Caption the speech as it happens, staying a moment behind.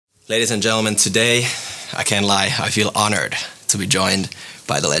Ladies and gentlemen, today, I can't lie, I feel honored to be joined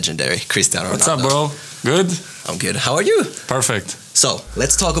by the legendary Cristiano Ronaldo. What's up, bro? Good? I'm good. How are you? Perfect. So,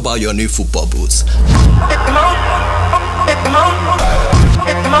 let's talk about your new football boots.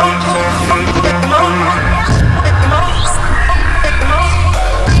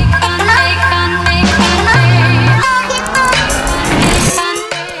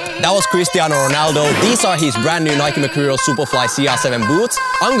 That was Cristiano Ronaldo. These are his brand new Nike Mercurial Superfly CR7 boots.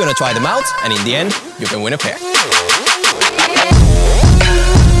 I'm gonna try them out, and in the end, you can win a pair.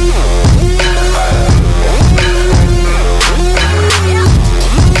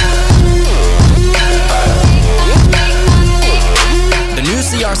 The new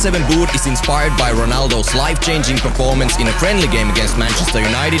CR7 boot is inspired by Ronaldo's life-changing performance in a friendly game against Manchester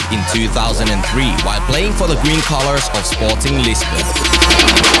United in 2003, while playing for the green colours of Sporting Lisbon.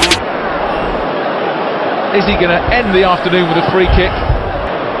 Is he going to end the afternoon with a free kick?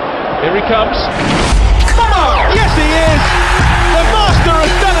 Here he comes. Come on! Yes, he is! The master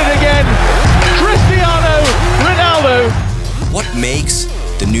has done it again! Cristiano Ronaldo! What makes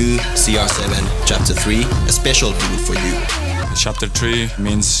the new CR7 Chapter 3 a special boot for you? Chapter 3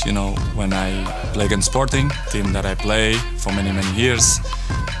 means, when I play against Sporting, team that I play for many years.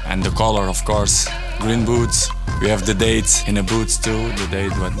 And the color, of course, green boots. We have the dates in the boots too, the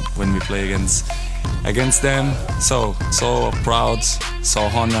date when we play against them. So proud, so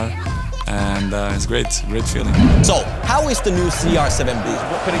honored, and it's great feeling. So, how is the new CR7 boot?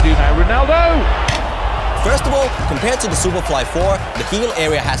 What can he do now? Ronaldo! First of all, compared to the Superfly 4, the heel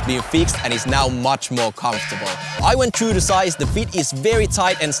area has been fixed and is now much more comfortable. I went through the size, the fit is very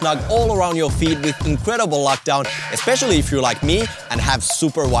tight and snug all around your feet with incredible lockdown, especially if you're like me and have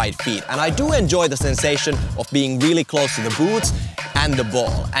super wide feet. And I do enjoy the sensation of being really close to the boots and the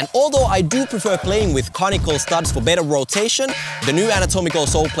ball. And although I do prefer playing with conical studs for better rotation, the new anatomical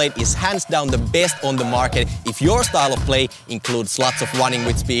sole plate is hands down the best on the market if your style of play includes lots of running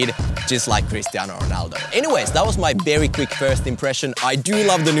with speed, just like Cristiano Ronaldo. Anyways, that was my very quick first impression. I do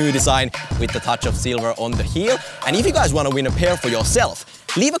love the new design with the touch of silver on the heel. And if you guys want to win a pair for yourself,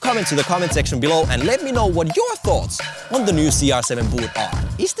 leave a comment to the comment section below and let me know what your thoughts on the new CR7 boot are.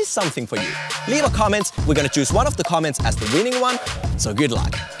 Is this something for you? Leave a comment. We're gonna choose one of the comments as the winning one. So good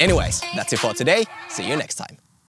luck. Anyways, that's it for today. See you next time.